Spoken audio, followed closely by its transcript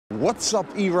What's up,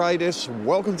 e-riders?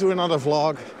 Welcome to another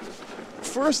vlog.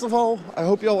 First of all, I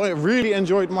hope you all really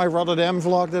enjoyed my Rotterdam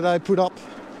vlog that I put up.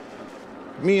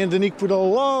 Me and Danique put a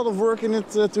lot of work in it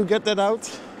to get that out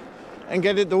and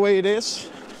get it the way it is.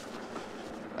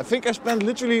 I think I spent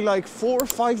literally like 4 or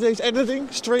 5 days editing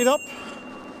straight up.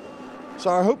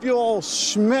 So I hope you all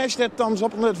smash that thumbs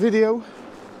up on that video.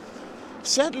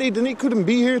 Sadly, Danique couldn't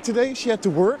be here today. She had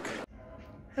to work.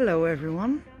 Hello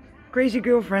everyone, Crazy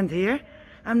Girlfriend here.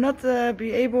 I'm not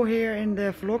be able here in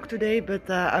the vlog today, but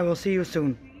I will see you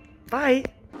soon. Bye!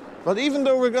 But even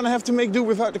though we're gonna have to make do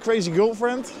without the Crazy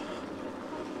Girlfriend,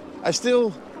 I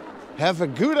still have a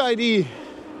good idea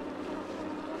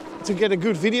to get a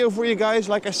good video for you guys.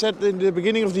 Like I said in the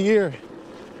beginning of the year,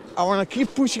 I want to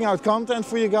keep pushing out content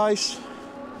for you guys.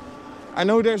 I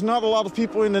know there's not a lot of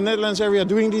people in the Netherlands area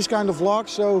doing these kind of vlogs,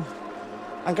 so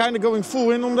I'm kind of going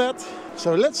full in on that.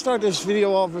 So let's start this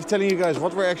video off with telling you guys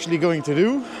what we're actually going to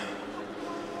do.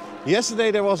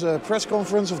 Yesterday there was a press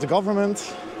conference of the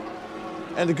government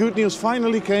and the good news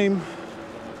finally came.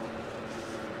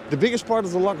 The biggest part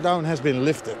of the lockdown has been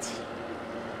lifted.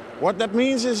 What that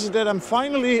means is that I'm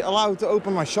finally allowed to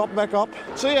open my shop back up.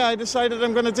 So yeah, I decided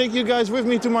I'm going to take you guys with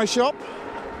me to my shop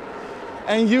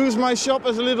and use my shop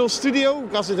as a little studio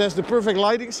because it has the perfect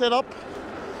lighting setup.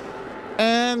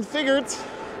 And figured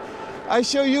I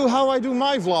show you how I do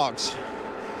my vlogs.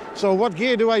 So what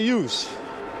gear do I use?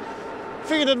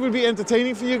 Figured that would be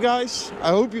entertaining for you guys. I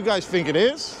hope you guys think it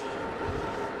is.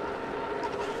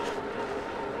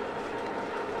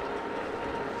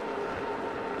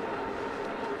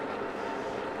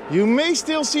 You may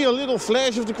still see a little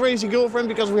flash of the Crazy Girlfriend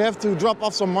because we have to drop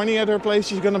off some money at her place.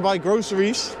 She's gonna buy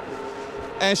groceries.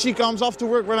 And she comes off to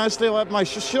work when I still at my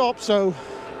shop, so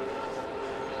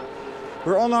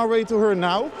we're on our way to her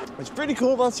now. It's pretty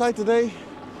cold outside today.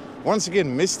 Once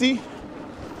again, misty.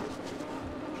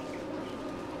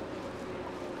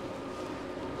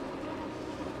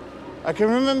 I can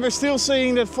remember still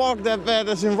saying that fog that bad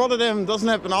as in Rotterdam doesn't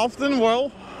happen often.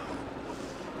 Well,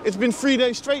 it's been 3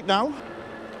 days straight now.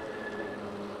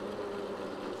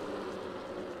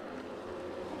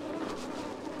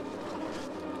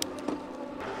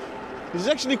 This is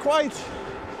actually quite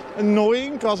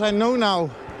annoying because I know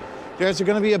now there's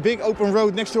going to be a big open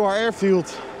road next to our airfield.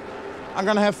 I'm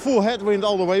going to have full headwind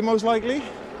all the way most likely.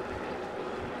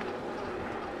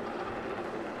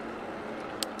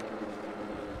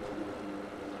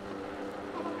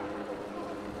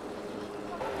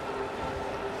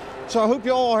 So I hope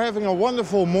you all are having a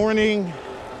wonderful morning,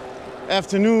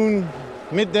 afternoon,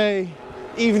 midday,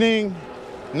 evening,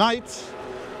 night.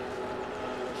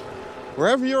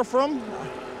 Wherever you're from,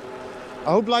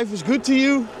 I hope life is good to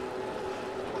you.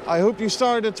 I hope you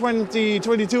started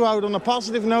 2022 out on a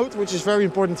positive note, which is very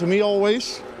important to me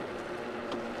always.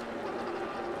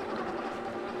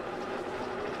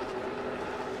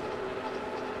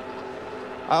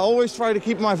 I always try to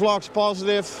keep my vlogs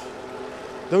positive.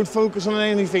 Don't focus on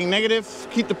anything negative.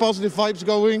 Keep the positive vibes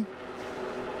going.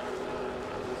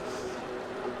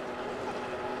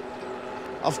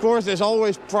 Of course, there's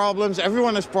always problems.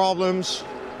 Everyone has problems.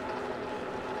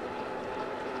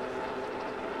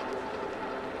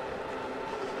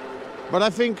 But I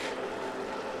think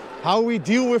how we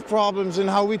deal with problems and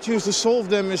how we choose to solve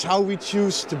them is how we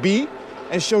choose to be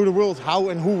and show the world how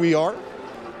and who we are.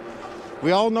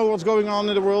 We all know what's going on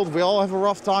in the world. We all have a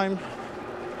rough time.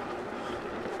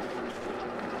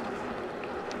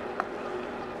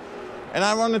 And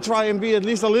I want to try and be at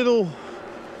least a little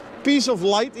piece of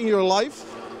light in your life.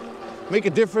 Make a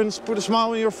difference, put a smile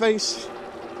on your face.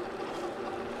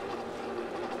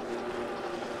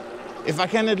 If I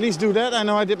can at least do that, I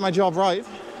know I did my job right.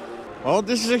 Well,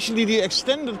 this is actually the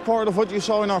extended part of what you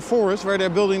saw in our forest, where they're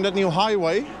building that new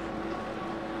highway.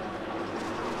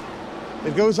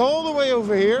 It goes all the way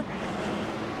over here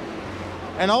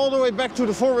and all the way back to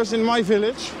the forest in my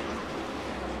village.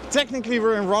 Technically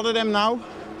we're in Rotterdam now,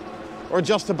 or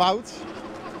just about.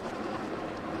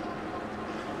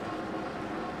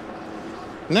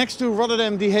 Next to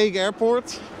Rotterdam The Hague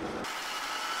Airport.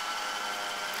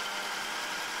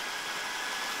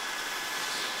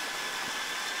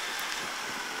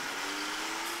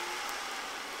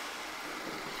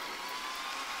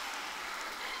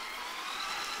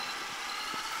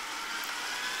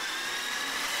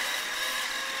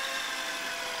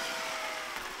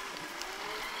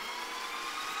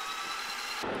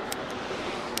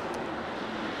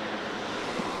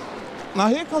 Now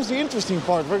here comes the interesting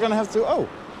part. We're gonna have to, oh,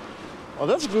 well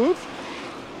that's good.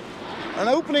 An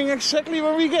opening exactly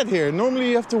when we get here. Normally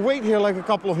you have to wait here like a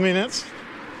couple of minutes.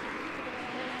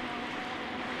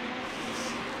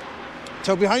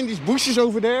 So behind these bushes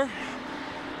over there,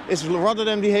 It's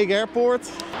Rotterdam The Hague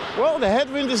Airport. Well, the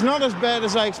headwind is not as bad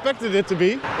as I expected it to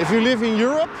be. If you live in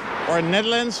Europe or in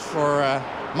Netherlands, for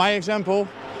my example,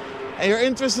 and you're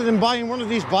interested in buying one of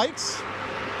these bikes,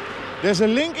 there's a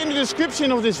link in the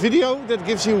description of this video that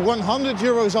gives you 100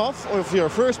 euros off of your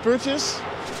first purchase.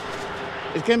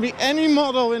 It can be any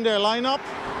model in their lineup,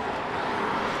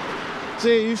 so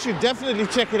you should definitely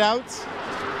check it out.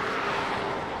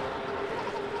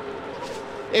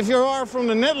 If you are from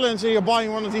the Netherlands and you're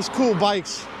buying one of these cool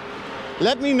bikes,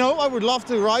 let me know. I would love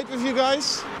to ride with you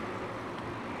guys.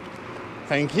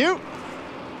 Thank you.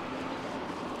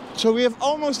 So we have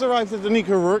almost arrived at the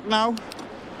Nico work now.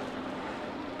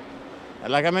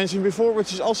 And like I mentioned before,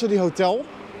 which is also the hotel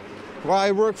where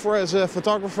I work for as a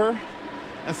photographer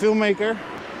and filmmaker.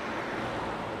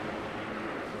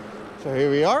 So here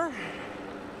we are.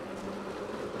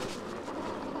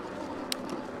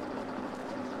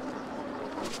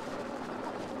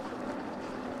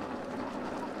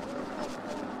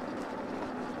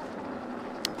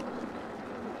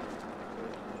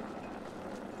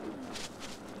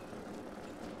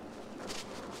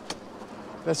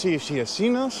 Let's see if she has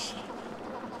seen us.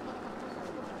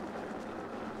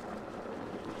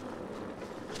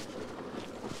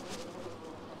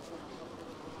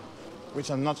 Which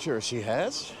I'm not sure she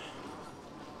has.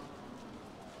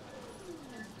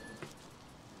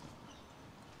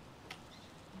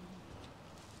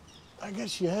 I guess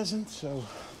she hasn't, so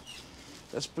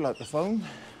let's pull out the phone.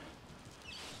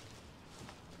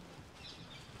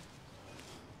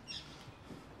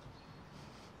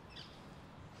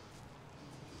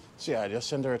 So yeah, I just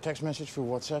sent her a text message through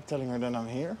WhatsApp telling her that I'm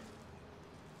here.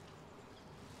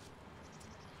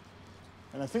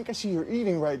 And I think I see her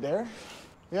eating right there.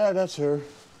 Yeah, that's her.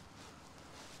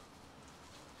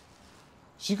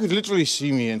 She could literally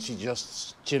see me and she's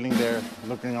just chilling there,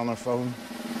 looking on her phone.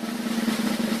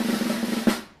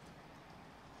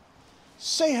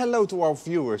 Say hello to our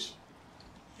viewers.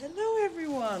 Hello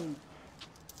everyone.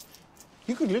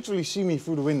 You could literally see me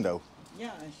through the window.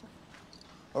 Yeah, I saw.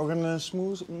 We're gonna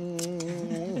smooth.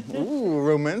 Ooh,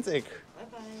 romantic. Bye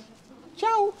bye.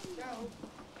 Ciao. Ciao.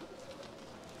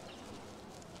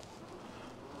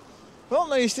 Well,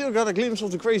 now you still got a glimpse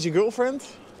of the crazy girlfriend.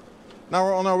 Now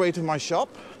we're on our way to my shop.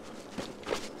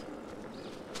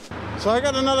 So I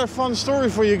got another fun story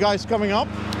for you guys coming up.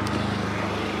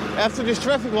 After this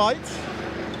traffic light.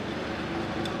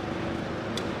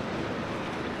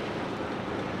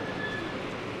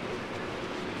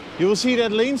 You will see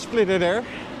that lane splitter there.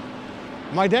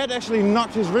 My dad actually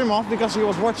knocked his rim off because he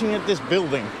was watching at this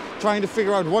building, trying to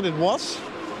figure out what it was.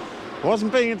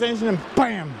 Wasn't paying attention and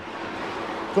BAM!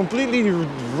 Completely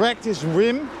wrecked his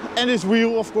rim and his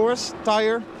wheel, of course,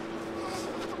 tire.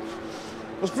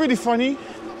 It was pretty funny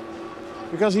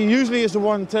because he usually is the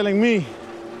one telling me,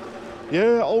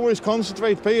 yeah, always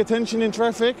concentrate, pay attention in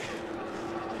traffic.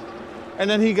 And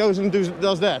then he goes and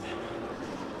does that.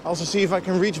 Also see if I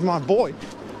can reach my boy.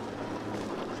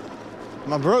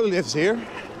 My bro lives here.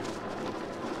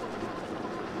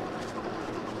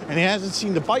 And he hasn't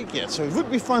seen the bike yet, so it would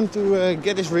be fun to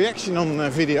get his reaction on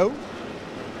video.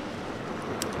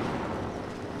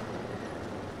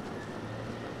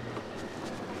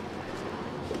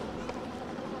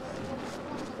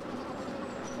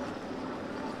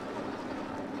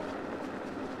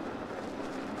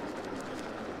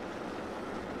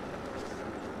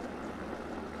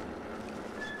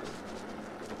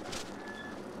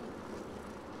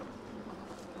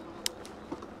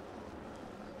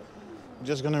 I'm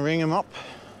just gonna ring him up,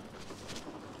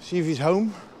 see if he's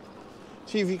home,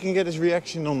 see if he can get his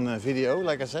reaction on video,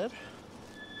 like I said.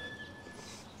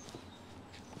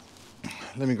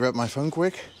 Let me grab my phone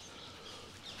quick.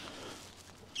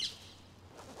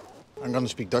 I'm gonna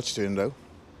speak Dutch to him though,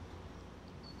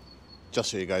 just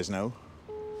so you guys know.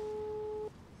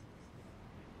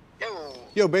 Yo.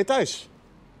 Yo, ben je thuis?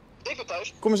 Ik ben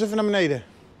thuis. Kom eens even naar beneden.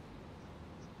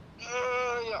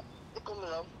 Ja, ik kom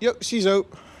eraan. Yo, ziezo.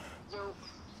 Yo.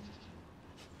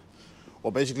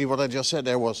 Well, basically what I just said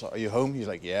there was, are you home? He's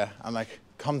like, yeah. I'm like,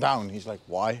 calm down. He's like,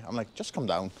 why? I'm like, just calm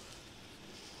down.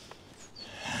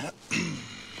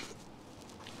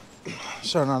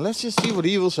 So now let's just see what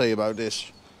he will say about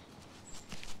this.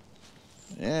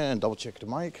 Yeah, and double check the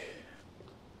mic.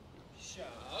 So?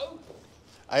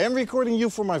 I am recording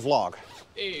you for my vlog.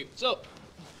 Hey, what's up?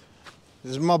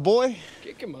 This is my boy.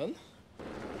 Kick him, man.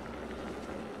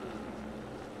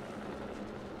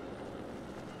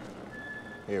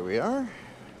 Here we are.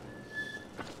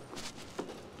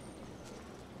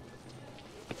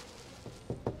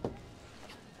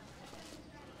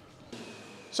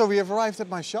 So we have arrived at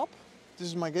my shop. This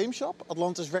is my game shop,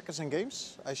 Atlantis Records and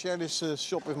Games. I share this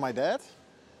shop with my dad.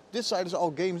 this side is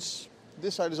all games,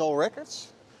 this side is all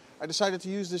records. I decided to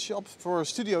use this shop for a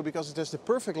studio because it has the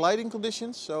perfect lighting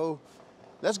conditions. So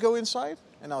let's go inside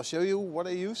and I'll show you what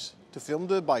I use to film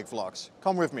the bike vlogs.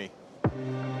 Come with me.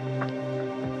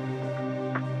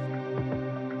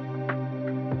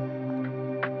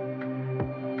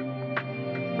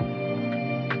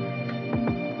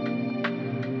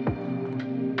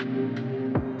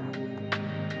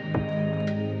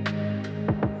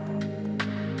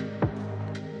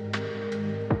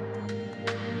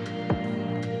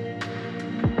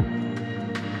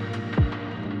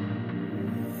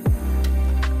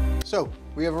 So,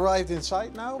 we have arrived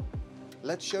inside now.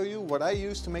 Let's show you what I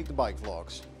use to make the bike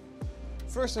vlogs.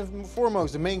 First and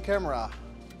foremost, the main camera.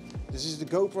 This is the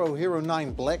GoPro Hero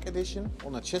 9 Black Edition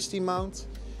on a chesty mount.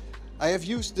 I have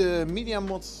used the Media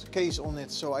Mod case on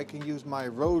it so I can use my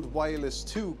Rode Wireless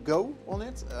 2 Go on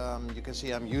it. You can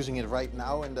see I'm using it right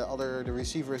now and the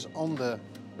receiver is on the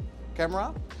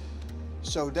camera.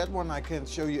 So that one I can't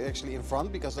show you actually in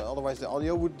front because otherwise the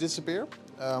audio would disappear.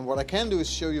 What I can do is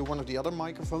show you one of the other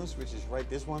microphones, which is right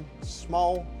this one. It's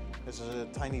small, there's a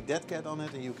tiny dead cat on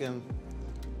it and you can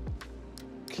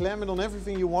clamp it on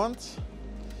everything you want.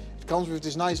 It comes with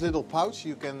this nice little pouch,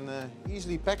 you can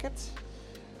easily pack it.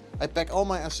 I pack all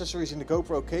my accessories in the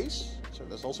GoPro case, so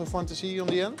that's also fun to see on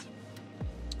the end.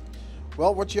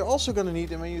 Well, what you're also going to need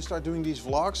when you start doing these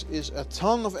vlogs is a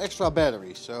ton of extra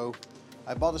batteries. So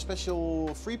I bought a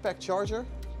special free pack charger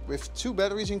with 2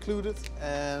 batteries included,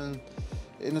 and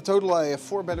in the total I have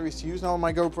 4 batteries to use now on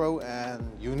my GoPro,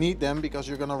 and you need them because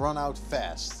you're gonna run out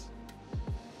fast.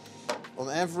 On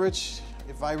average,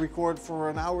 if I record for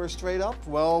an hour straight up,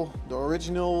 well, the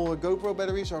original GoPro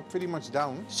batteries are pretty much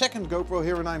down. Second GoPro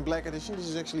Hero 9 Black Edition, this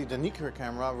is actually the Nikon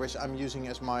camera, which I'm using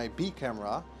as my B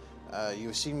camera.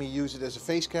 You've seen me use it as a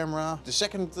face camera. The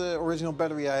second original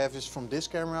battery I have is from this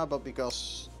camera, but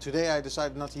because today I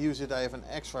decided not to use it, I have an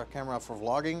extra camera for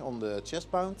vlogging on the chest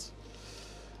mount.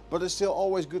 But it's still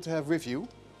always good to have with you.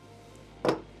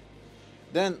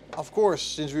 Then, of course,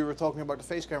 since we were talking about the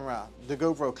face camera, the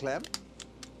GoPro clamp.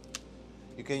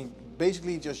 You can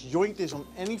basically just yoink this on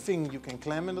anything you can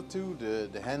clamp it to,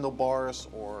 the handlebars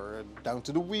or down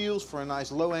to the wheels for a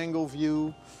nice low angle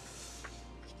view.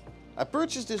 I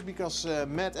purchased this because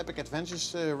Matt Epic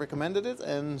Adventures recommended it,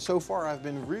 and so far I've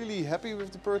been really happy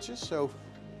with the purchase, so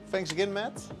thanks again,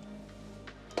 Matt.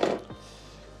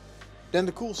 Then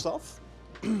the cool stuff.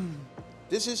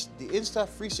 This is the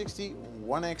Insta360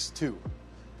 1X2.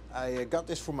 I got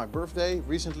this for my birthday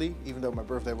recently, even though my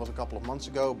birthday was a couple of months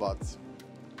ago, but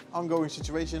ongoing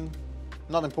situation,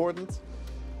 not important.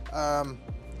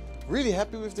 Really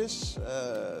happy with this.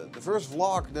 The first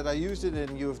vlog that I used it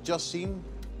and you have just seen,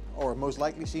 or most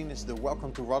likely seen, is the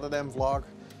Welcome to Rotterdam vlog.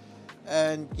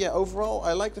 And yeah, overall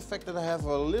I like the fact that I have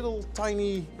a little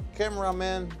tiny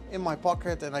cameraman in my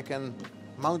pocket and I can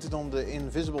mount it on the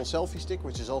invisible selfie stick,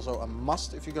 which is also a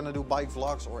must if you're gonna do bike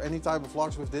vlogs or any type of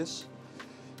vlogs with this.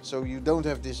 So you don't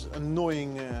have this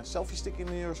annoying selfie stick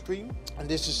in your screen. And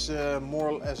this is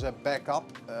more as a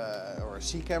backup or a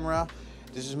C camera.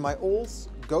 This is my old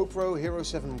GoPro Hero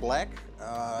 7 Black.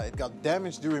 It got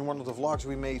damaged during one of the vlogs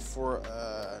we made for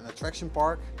an attraction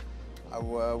park. I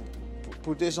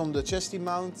put this on the chesty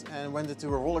mount and went into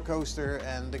a roller coaster,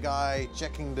 and the guy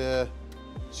checking the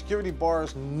security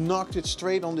bars knocked it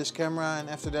straight on this camera, and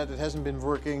after that it hasn't been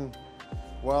working,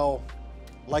 well,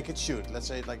 like it should, let's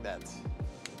say it like that.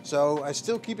 So I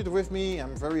still keep it with me,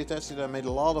 I'm very attached to it. I made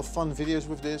a lot of fun videos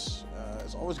with this.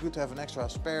 It's always good to have an extra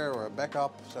spare or a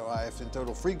backup, so I have in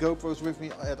total 3 GoPros with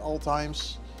me at all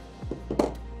times,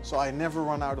 so I never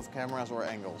run out of cameras or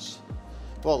angles.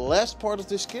 Well, the last part of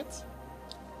this kit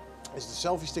is the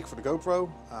selfie stick for the GoPro.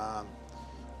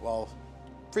 Well,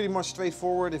 pretty much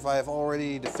straightforward. If I have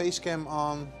already the face cam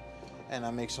on and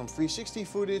I make some 360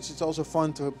 footage, it's also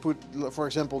fun to put, for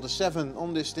example, the 7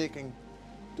 on this stick and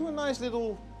do a nice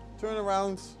little turn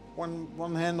around,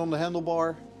 one hand on the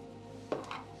handlebar.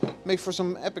 Make for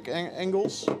some epic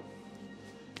angles.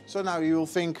 So now you will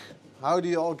think, how do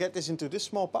you all get this into this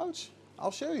small pouch?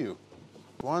 I'll show you.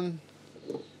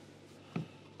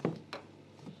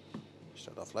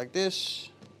 Start off like this.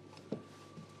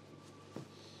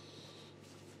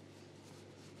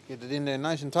 Get it in there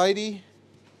nice and tidy.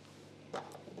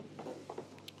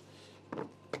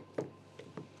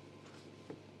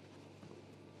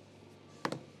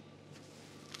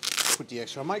 Put the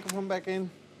extra microphone back in.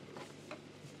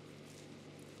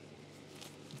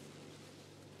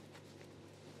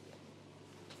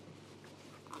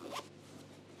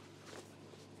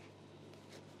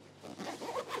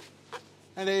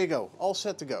 And there you go, all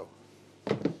set to go.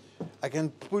 I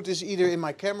can put this either in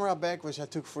my camera bag, which I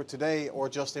took for today, or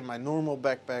just in my normal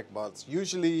backpack. But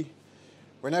usually,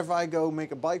 whenever I go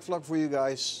make a bike vlog for you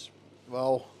guys,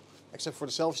 well, except for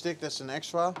the selfie stick, that's an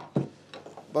extra.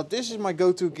 But this is my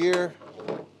go-to gear.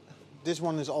 This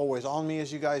one is always on me,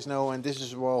 as you guys know, and this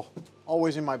is, well,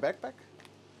 always in my backpack.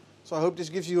 So I hope this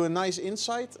gives you a nice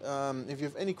insight. If you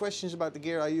have any questions about the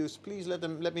gear I use, please let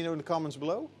me know in the comments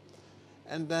below.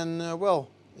 And then, well,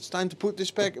 it's time to put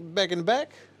this back in the bag,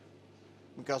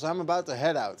 because I'm about to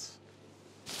head out.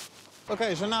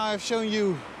 Okay, so now I've shown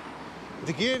you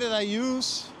the gear that I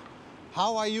use,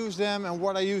 how I use them, and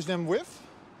what I use them with.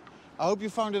 I hope you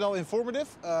found it all informative.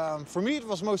 For me, it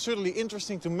was most certainly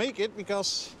interesting to make it,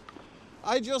 because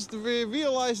I just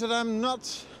realized that I'm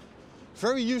not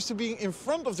very used to being in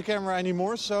front of the camera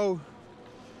anymore. So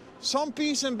some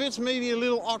pieces and bits may be a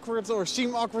little awkward or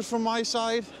seem awkward from my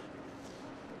side.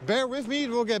 Bear with me, it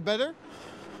will get better.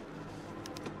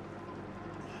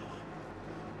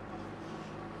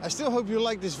 I still hope you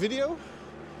liked this video.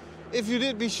 If you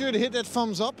did, be sure to hit that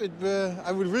thumbs up.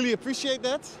 I would really appreciate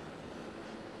that.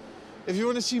 If you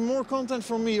want to see more content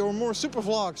from me or more super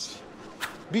vlogs,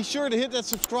 be sure to hit that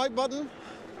subscribe button.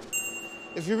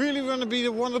 If you really want to be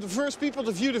one of the first people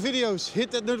to view the videos,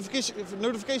 hit that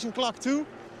notification clock too,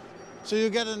 so you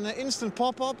get an instant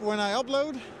pop-up when I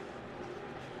upload.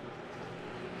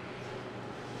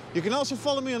 You can also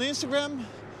follow me on Instagram,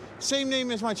 same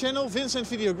name as my channel, Vincent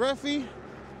Videography.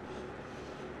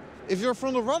 If you're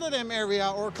from the Rotterdam area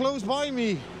or close by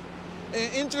me,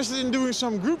 interested in doing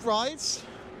some group rides,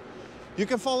 you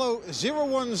can follow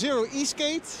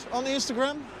 010eSkate on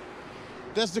Instagram.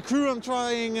 That's the crew I'm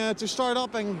trying to start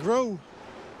up and grow,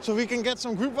 so we can get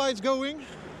some group rides going.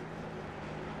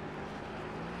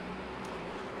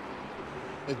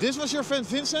 This was your friend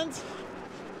Vincent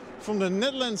from the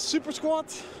Netherlands Super Squad.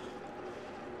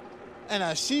 And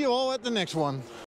I see you all at the next one.